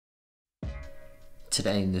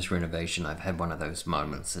Today in this renovation, I've had one of those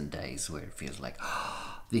moments and days where it feels like,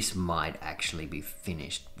 oh, this might actually be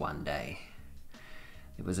finished one day.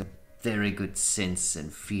 It was a very good sense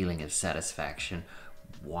and feeling of satisfaction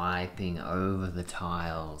wiping over the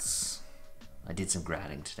tiles. I did some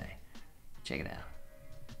grouting today. Check it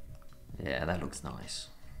out. Yeah, that looks nice.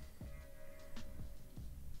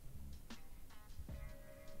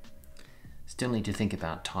 Still need to think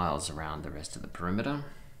about tiles around the rest of the perimeter.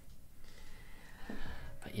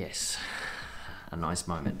 But yes, a nice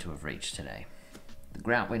moment to have reached today. The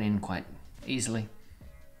grout went in quite easily,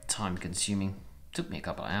 time consuming, took me a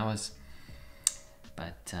couple of hours,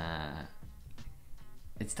 but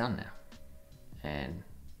it's done now and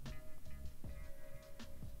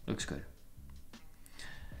looks good.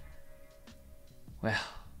 Well,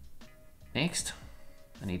 next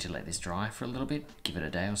I need to let this dry for a little bit, give it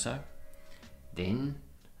a day or so. Then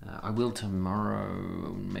I will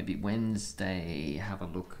tomorrow, maybe Wednesday, have a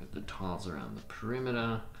look at the tiles around the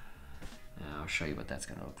perimeter. I'll show you what that's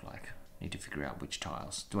going to look like. Need to figure out which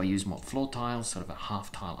tiles. Do I use more floor tiles, sort of a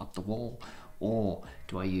half tile up the wall, or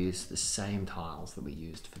do I use the same tiles that we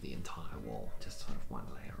used for the entire wall, just sort of one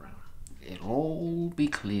layer around? It'll all be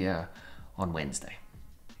clear on Wednesday.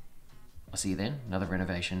 I'll see you then. Another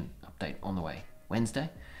renovation update on the way. Wednesday,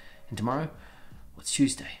 and tomorrow, what's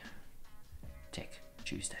Tuesday? Tech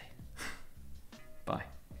Tuesday. Bye.